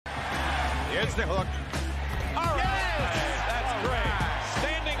Here's the hook. All right. That's great.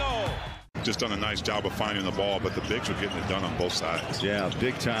 Standing O. Just done a nice job of finding the ball, but the bigs are getting it done on both sides. Yeah,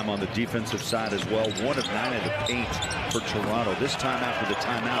 big time on the defensive side as well. 1 of 9 in the paint for Toronto. This time after the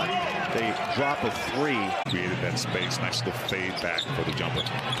timeout, they drop a 3. Created that space. Nice little fade back for the jumper.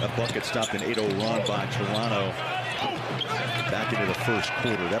 That bucket stopped an 8-0 run by Toronto. Back into the first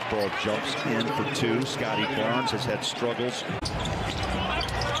quarter. That ball jumps in for 2. Scottie Barnes has had struggles.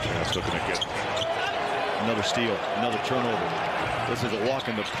 Yeah, it's looking to get another steal, another turnover. This is a walk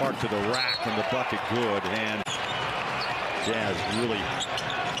in the park to the rack, and the bucket good. And Jazz really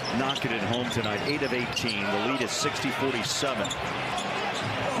knocking it home tonight. 8 of 18. The lead is 60-47.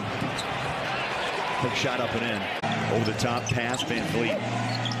 Hook shot up and in. Over the top pass, Van Vliet.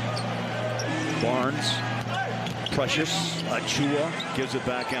 Barnes. Precious. Achua gives it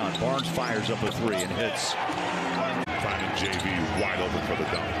back out. Barnes fires up a 3 and hits. finding JV wide open for the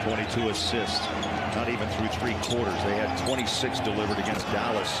dunk. 22 assists. Not even through 3 quarters. They had 26 delivered against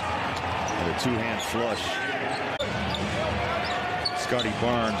Dallas. And a 2-hand flush. Scottie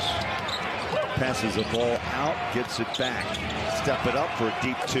Barnes passes the ball out, gets it back. Step it up for a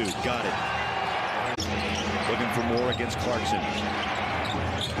deep 2. Got it. Looking for more against Clarkson.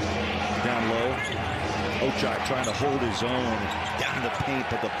 Down low. Ochai trying to hold his own. Down in the paint,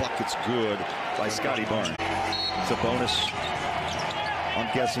 but the bucket's good by Scottie Barnes. It's a bonus. I'm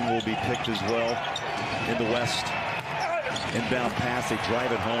guessing will be picked as well in the West. Inbound pass, they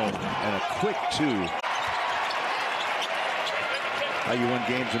drive it home. And a quick 2. How you win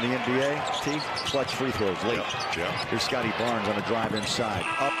games in the NBA, T? Clutch free throws late. Yeah. Here's Scottie Barnes on a drive inside.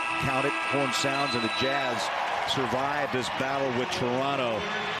 Up, count it, horn sounds, and the Jazz survive this battle with Toronto.